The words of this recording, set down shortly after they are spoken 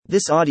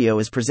This audio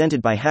is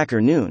presented by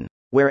Hacker Noon,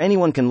 where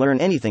anyone can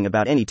learn anything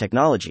about any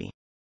technology.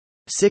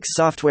 6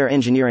 Software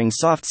Engineering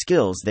Soft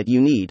Skills That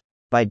You Need,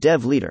 by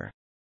Dev Leader.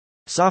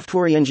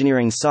 Software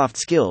engineering soft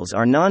skills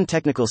are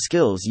non-technical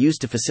skills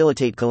used to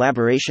facilitate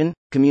collaboration,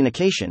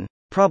 communication,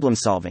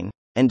 problem-solving,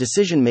 and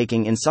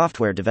decision-making in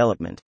software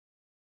development.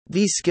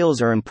 These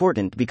skills are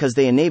important because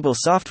they enable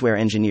software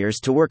engineers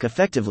to work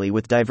effectively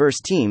with diverse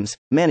teams,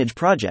 manage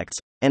projects,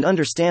 and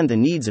understand the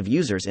needs of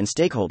users and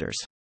stakeholders.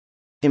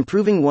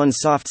 Improving one's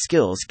soft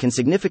skills can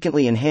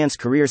significantly enhance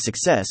career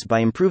success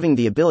by improving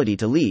the ability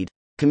to lead,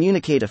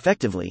 communicate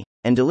effectively,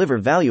 and deliver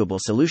valuable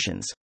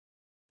solutions.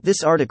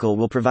 This article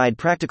will provide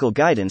practical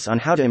guidance on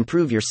how to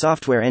improve your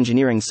software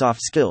engineering soft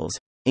skills,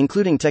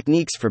 including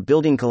techniques for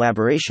building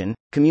collaboration,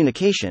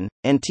 communication,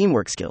 and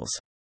teamwork skills.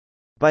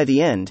 By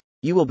the end,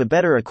 you will be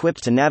better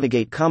equipped to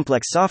navigate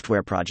complex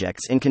software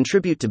projects and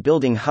contribute to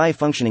building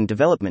high-functioning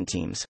development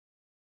teams.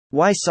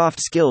 Why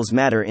soft skills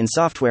matter in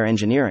software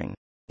engineering.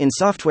 In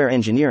software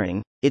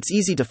engineering, it's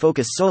easy to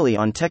focus solely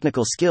on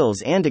technical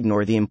skills and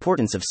ignore the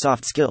importance of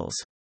soft skills.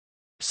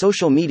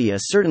 Social media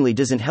certainly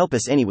doesn't help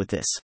us any with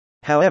this.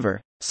 However,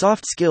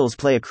 soft skills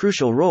play a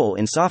crucial role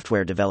in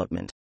software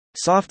development.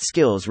 Soft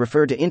skills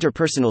refer to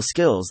interpersonal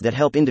skills that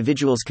help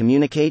individuals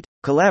communicate,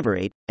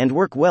 collaborate, and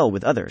work well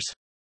with others.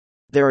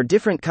 There are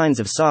different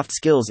kinds of soft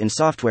skills in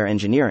software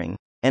engineering,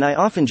 and I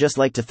often just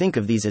like to think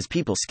of these as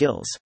people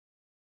skills.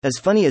 As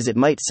funny as it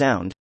might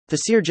sound,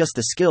 these are just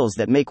the skills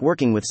that make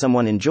working with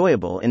someone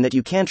enjoyable and that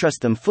you can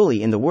trust them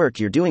fully in the work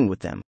you're doing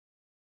with them.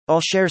 I'll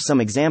share some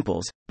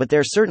examples, but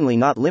they're certainly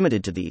not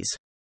limited to these.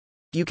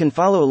 You can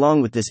follow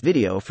along with this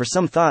video for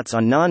some thoughts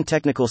on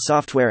non-technical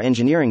software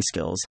engineering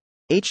skills.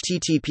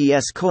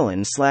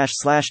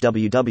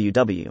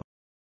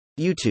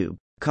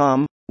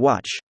 https://www.youtube.com,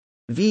 watch.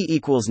 V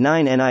equals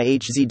 9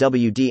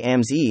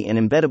 NIHZWDAMZ and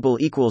embeddable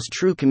equals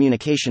true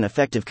communication.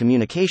 Effective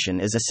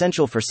communication is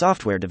essential for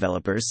software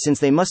developers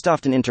since they must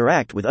often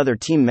interact with other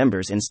team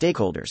members and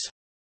stakeholders.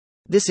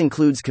 This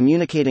includes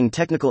communicating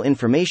technical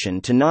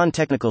information to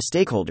non-technical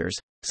stakeholders,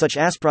 such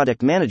as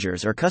product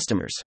managers or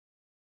customers.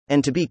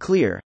 And to be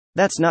clear,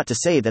 that's not to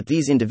say that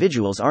these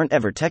individuals aren't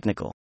ever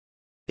technical.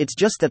 It's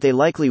just that they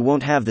likely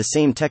won't have the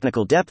same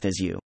technical depth as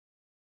you.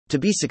 To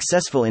be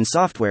successful in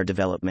software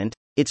development,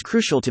 it's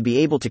crucial to be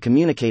able to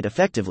communicate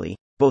effectively,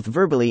 both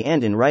verbally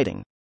and in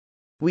writing.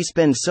 We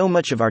spend so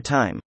much of our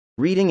time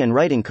reading and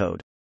writing code,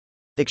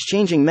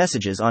 exchanging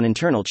messages on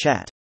internal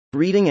chat,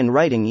 reading and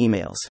writing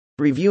emails,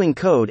 reviewing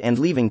code and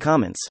leaving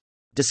comments,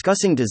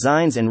 discussing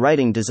designs and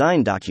writing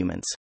design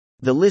documents.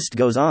 The list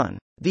goes on.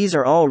 These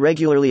are all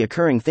regularly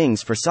occurring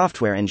things for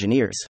software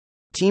engineers.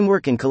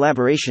 Teamwork and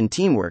collaboration.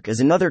 Teamwork is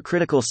another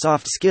critical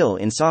soft skill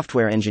in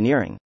software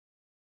engineering.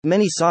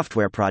 Many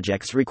software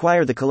projects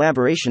require the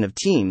collaboration of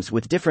teams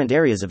with different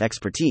areas of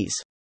expertise.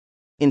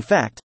 In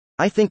fact,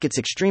 I think it's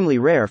extremely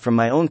rare from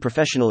my own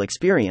professional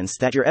experience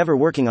that you're ever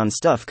working on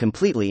stuff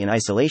completely in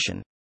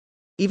isolation.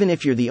 Even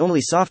if you're the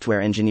only software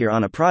engineer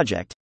on a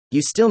project,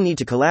 you still need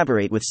to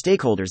collaborate with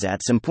stakeholders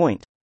at some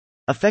point.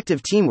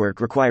 Effective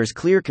teamwork requires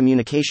clear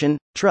communication,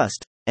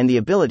 trust, and the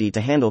ability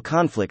to handle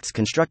conflicts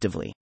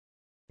constructively.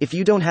 If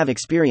you don't have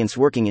experience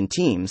working in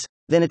teams,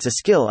 then it's a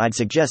skill I'd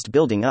suggest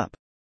building up.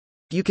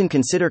 You can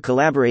consider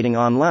collaborating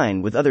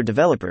online with other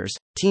developers,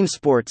 team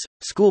sports,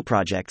 school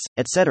projects,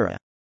 etc.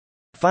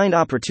 Find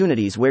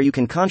opportunities where you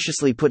can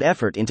consciously put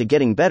effort into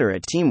getting better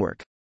at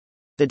teamwork.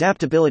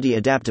 Adaptability.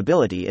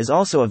 Adaptability is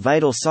also a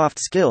vital soft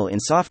skill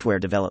in software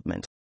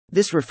development.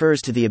 This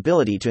refers to the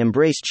ability to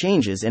embrace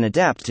changes and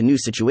adapt to new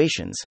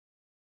situations.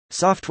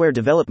 Software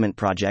development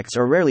projects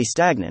are rarely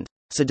stagnant,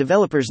 so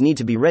developers need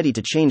to be ready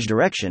to change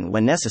direction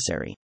when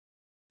necessary.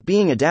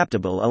 Being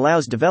adaptable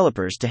allows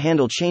developers to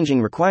handle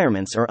changing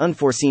requirements or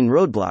unforeseen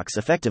roadblocks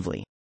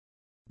effectively.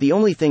 The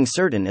only thing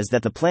certain is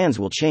that the plans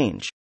will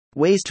change.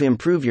 Ways to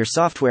improve your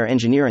software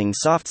engineering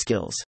soft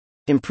skills.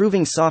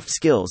 Improving soft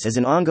skills is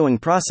an ongoing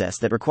process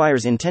that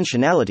requires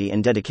intentionality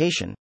and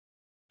dedication.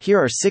 Here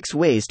are 6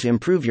 ways to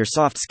improve your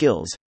soft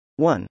skills.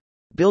 1.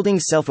 Building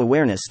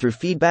self-awareness through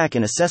feedback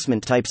and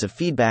assessment. Types of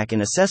feedback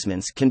and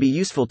assessments can be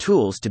useful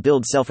tools to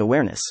build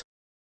self-awareness.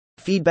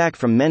 Feedback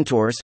from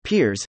mentors,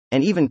 peers,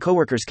 and even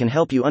coworkers can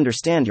help you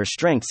understand your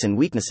strengths and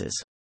weaknesses.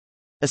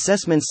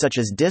 Assessments such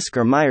as DISC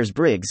or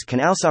Myers-Briggs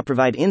can also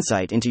provide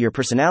insight into your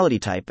personality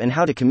type and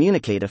how to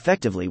communicate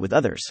effectively with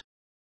others.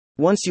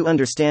 Once you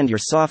understand your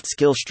soft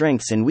skill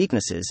strengths and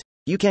weaknesses,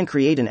 you can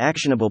create an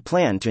actionable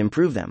plan to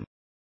improve them.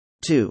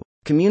 2.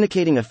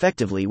 Communicating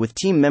effectively with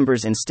team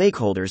members and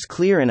stakeholders.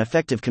 Clear and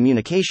effective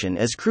communication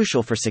is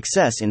crucial for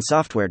success in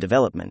software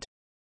development.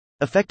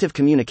 Effective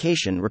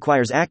communication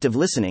requires active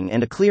listening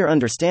and a clear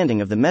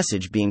understanding of the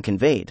message being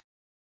conveyed.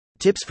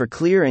 Tips for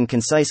clear and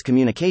concise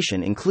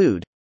communication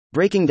include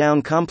breaking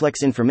down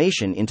complex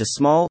information into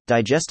small,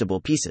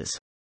 digestible pieces,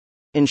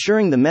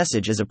 ensuring the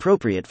message is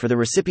appropriate for the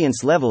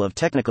recipient's level of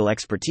technical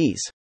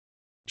expertise,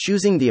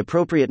 choosing the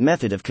appropriate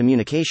method of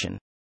communication.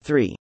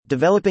 3.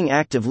 Developing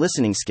active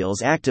listening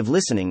skills. Active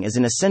listening is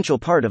an essential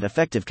part of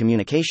effective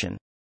communication.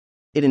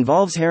 It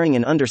involves hearing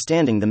and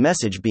understanding the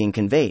message being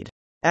conveyed.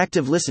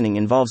 Active listening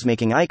involves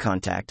making eye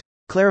contact,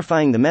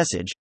 clarifying the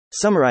message,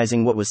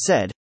 summarizing what was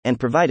said, and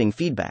providing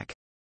feedback.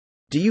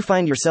 Do you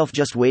find yourself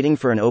just waiting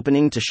for an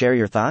opening to share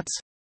your thoughts?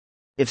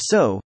 If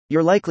so,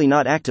 you're likely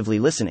not actively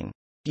listening.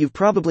 You've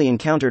probably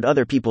encountered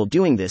other people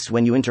doing this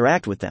when you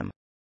interact with them.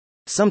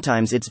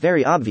 Sometimes it's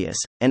very obvious,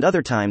 and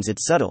other times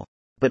it's subtle.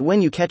 But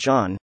when you catch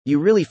on, you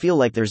really feel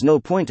like there's no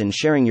point in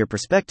sharing your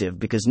perspective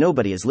because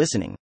nobody is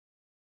listening.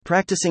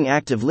 Practicing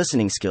active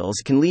listening skills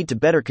can lead to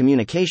better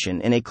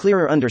communication and a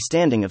clearer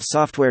understanding of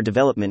software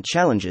development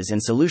challenges and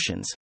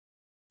solutions.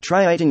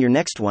 Try it in your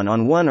next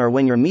one-on-one or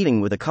when you're meeting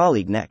with a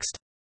colleague next.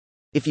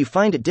 If you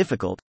find it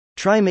difficult,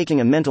 try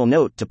making a mental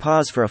note to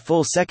pause for a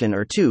full second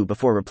or two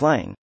before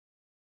replying.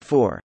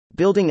 4.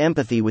 Building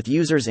empathy with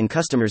users and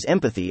customers.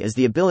 Empathy is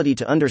the ability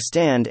to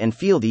understand and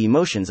feel the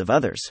emotions of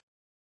others.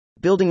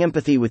 Building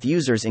empathy with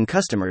users and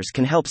customers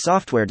can help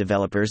software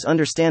developers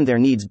understand their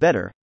needs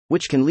better,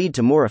 which can lead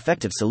to more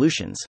effective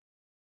solutions.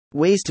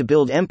 Ways to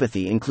build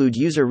empathy include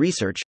user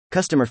research,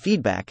 customer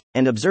feedback,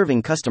 and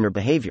observing customer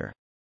behavior.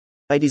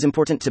 It is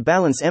important to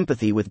balance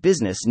empathy with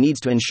business needs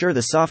to ensure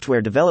the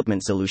software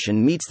development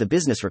solution meets the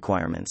business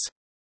requirements.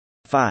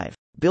 5.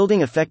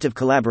 Building effective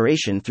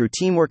collaboration through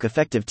teamwork.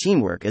 Effective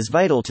teamwork is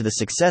vital to the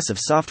success of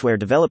software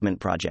development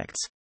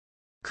projects.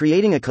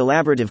 Creating a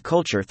collaborative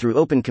culture through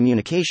open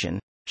communication,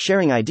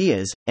 sharing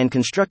ideas, and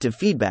constructive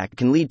feedback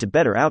can lead to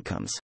better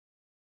outcomes.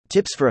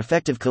 Tips for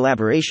effective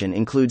collaboration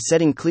include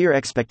setting clear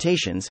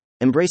expectations,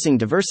 embracing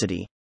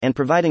diversity, and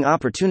providing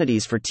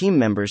opportunities for team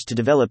members to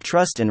develop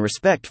trust and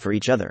respect for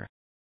each other.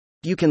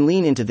 You can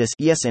lean into this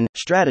yes and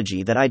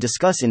strategy that I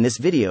discuss in this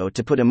video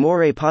to put a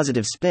more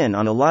positive spin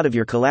on a lot of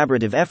your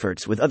collaborative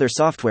efforts with other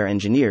software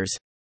engineers.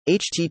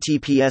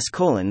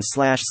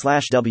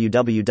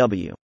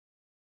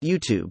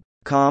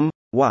 https://www.youtube.com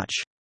watch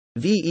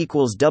v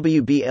equals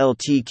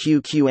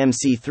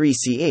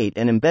WBLTQQMC3C8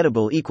 and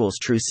embeddable equals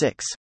true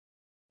 6.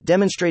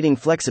 Demonstrating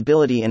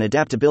flexibility and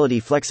adaptability.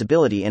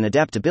 Flexibility and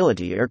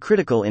adaptability are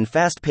critical in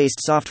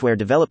fast-paced software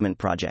development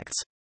projects.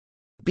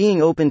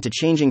 Being open to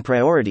changing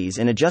priorities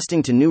and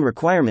adjusting to new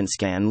requirements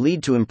can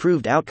lead to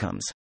improved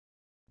outcomes.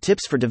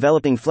 Tips for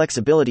developing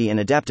flexibility and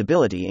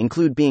adaptability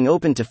include being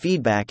open to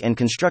feedback and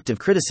constructive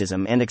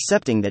criticism and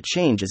accepting that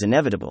change is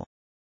inevitable.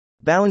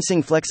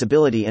 Balancing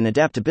flexibility and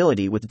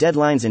adaptability with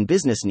deadlines and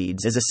business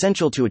needs is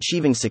essential to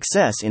achieving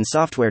success in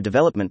software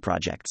development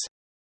projects.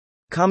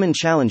 Common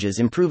challenges.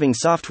 Improving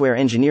software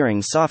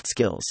engineering soft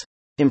skills.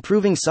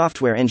 Improving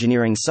software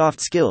engineering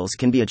soft skills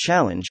can be a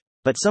challenge,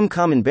 but some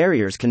common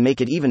barriers can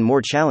make it even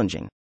more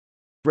challenging.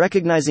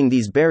 Recognizing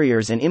these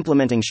barriers and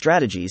implementing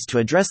strategies to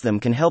address them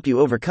can help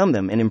you overcome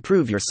them and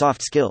improve your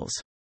soft skills.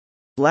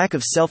 Lack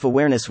of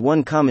self-awareness.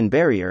 One common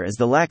barrier is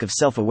the lack of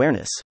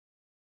self-awareness.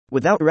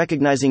 Without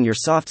recognizing your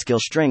soft skill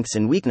strengths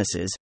and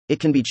weaknesses,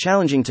 it can be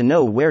challenging to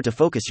know where to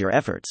focus your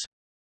efforts.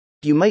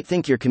 You might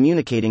think you're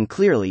communicating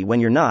clearly when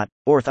you're not,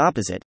 or the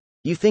opposite,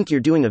 you think you're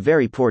doing a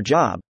very poor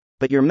job,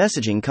 but your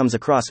messaging comes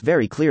across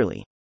very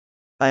clearly.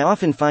 I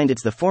often find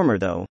it's the former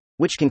though,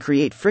 which can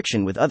create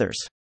friction with others.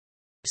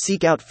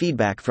 Seek out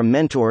feedback from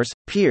mentors,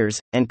 peers,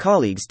 and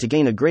colleagues to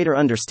gain a greater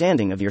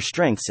understanding of your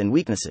strengths and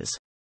weaknesses.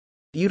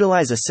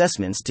 Utilize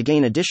assessments to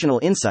gain additional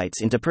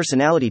insights into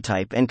personality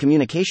type and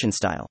communication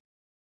style.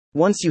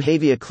 Once you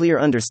have a clear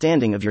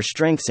understanding of your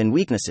strengths and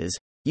weaknesses,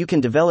 you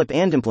can develop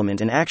and implement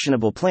an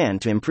actionable plan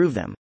to improve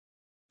them.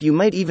 You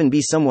might even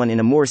be someone in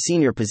a more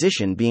senior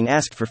position being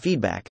asked for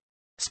feedback.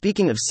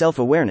 Speaking of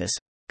self-awareness,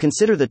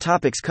 consider the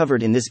topics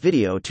covered in this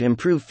video to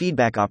improve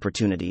feedback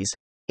opportunities.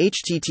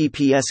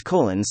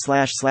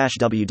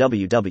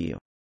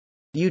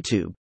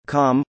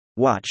 https://www.youtube.com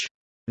watch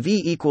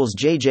v equals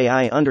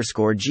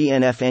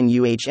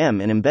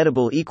JJI_GNFNUHM and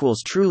embeddable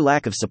equals true.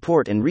 Lack of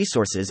support and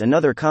resources.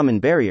 Another common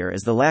barrier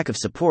is the lack of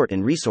support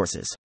and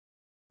resources.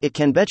 It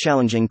can be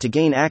challenging to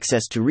gain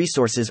access to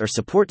resources or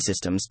support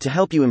systems to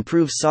help you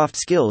improve soft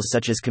skills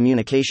such as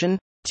communication,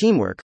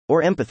 teamwork,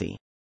 or empathy.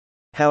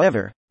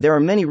 However, there are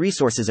many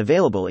resources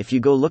available if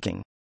you go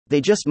looking. They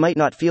just might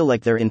not feel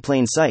like they're in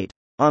plain sight,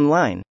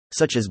 online,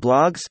 such as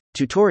blogs,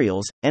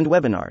 tutorials, and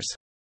webinars.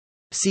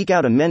 Seek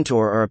out a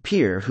mentor or a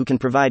peer who can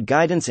provide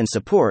guidance and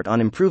support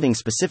on improving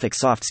specific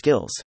soft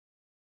skills.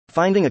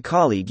 Finding a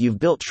colleague you've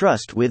built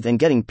trust with and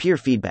getting peer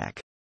feedback.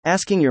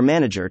 Asking your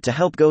manager to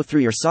help go through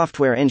your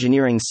software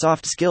engineering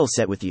soft skill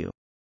set with you.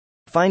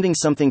 Finding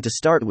something to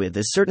start with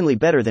is certainly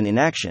better than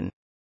inaction.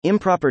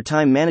 Improper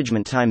time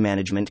management. Time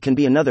management can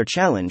be another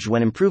challenge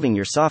when improving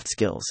your soft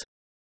skills.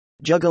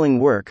 Juggling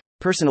work,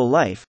 personal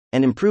life,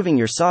 and improving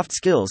your soft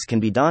skills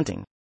can be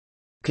daunting.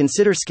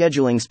 Consider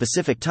scheduling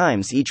specific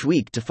times each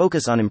week to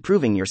focus on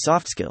improving your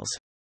soft skills.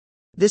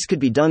 This could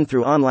be done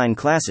through online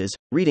classes,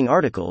 reading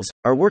articles,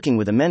 or working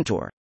with a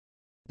mentor.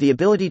 The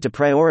ability to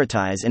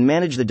prioritize and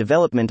manage the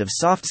development of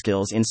soft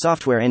skills in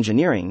software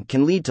engineering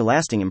can lead to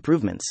lasting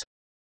improvements.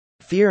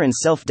 Fear and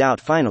self-doubt.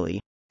 Finally,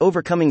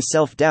 overcoming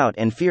self-doubt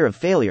and fear of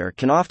failure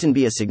can often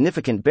be a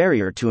significant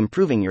barrier to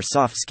improving your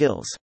soft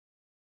skills.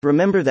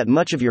 Remember that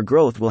much of your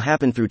growth will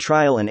happen through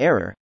trial and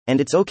error, and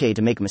it's okay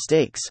to make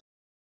mistakes.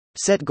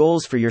 Set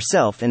goals for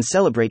yourself and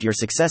celebrate your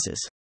successes.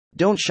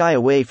 Don't shy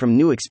away from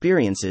new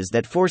experiences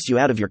that force you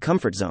out of your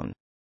comfort zone.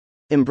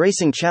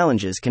 Embracing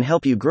challenges can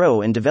help you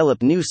grow and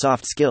develop new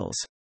soft skills.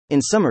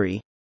 In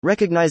summary,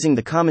 recognizing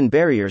the common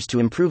barriers to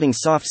improving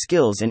soft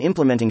skills and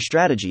implementing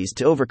strategies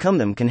to overcome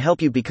them can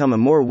help you become a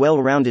more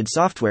well-rounded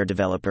software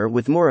developer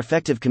with more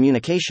effective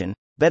communication,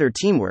 better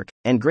teamwork,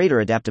 and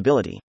greater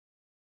adaptability.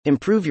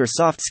 Improve your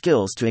soft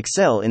skills to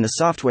excel in the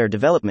software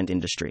development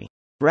industry.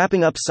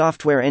 Wrapping up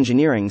software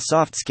engineering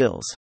soft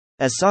skills.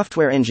 As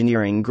software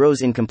engineering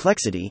grows in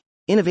complexity,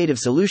 innovative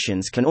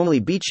solutions can only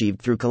be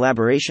achieved through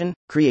collaboration,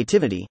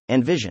 creativity,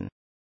 and vision,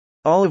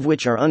 all of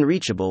which are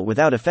unreachable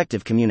without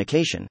effective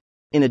communication.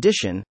 In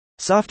addition,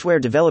 software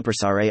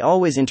developers are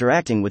always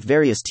interacting with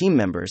various team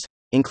members,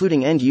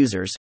 including end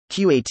users,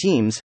 QA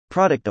teams,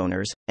 product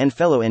owners, and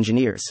fellow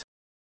engineers.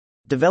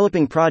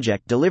 Developing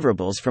project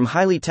deliverables from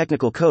highly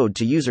technical code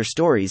to user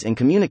stories and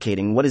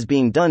communicating what is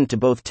being done to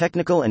both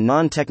technical and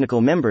non-technical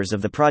members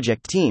of the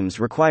project teams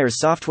requires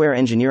software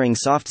engineering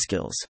soft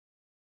skills.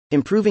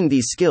 Improving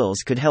these skills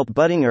could help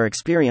budding or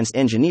experienced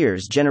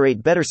engineers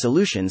generate better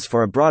solutions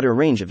for a broader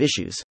range of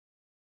issues.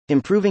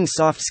 Improving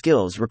soft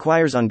skills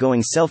requires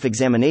ongoing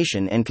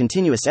self-examination and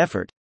continuous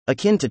effort,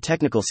 akin to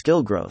technical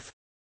skill growth.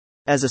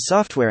 As a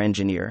software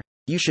engineer,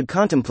 you should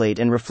contemplate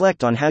and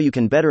reflect on how you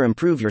can better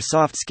improve your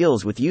soft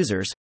skills with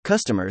users,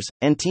 customers,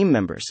 and team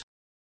members.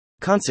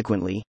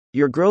 Consequently,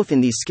 your growth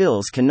in these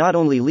skills can not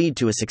only lead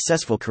to a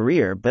successful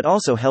career but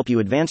also help you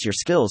advance your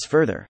skills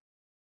further.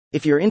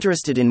 If you're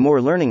interested in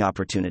more learning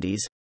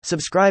opportunities,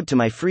 subscribe to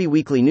my free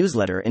weekly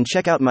newsletter and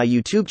check out my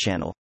YouTube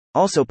channel,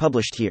 also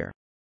published here.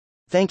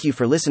 Thank you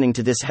for listening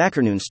to this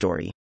HackerNoon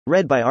story,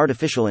 read by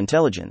Artificial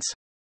Intelligence.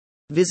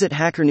 Visit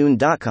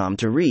hackerNoon.com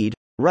to read,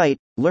 write,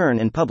 learn,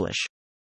 and publish.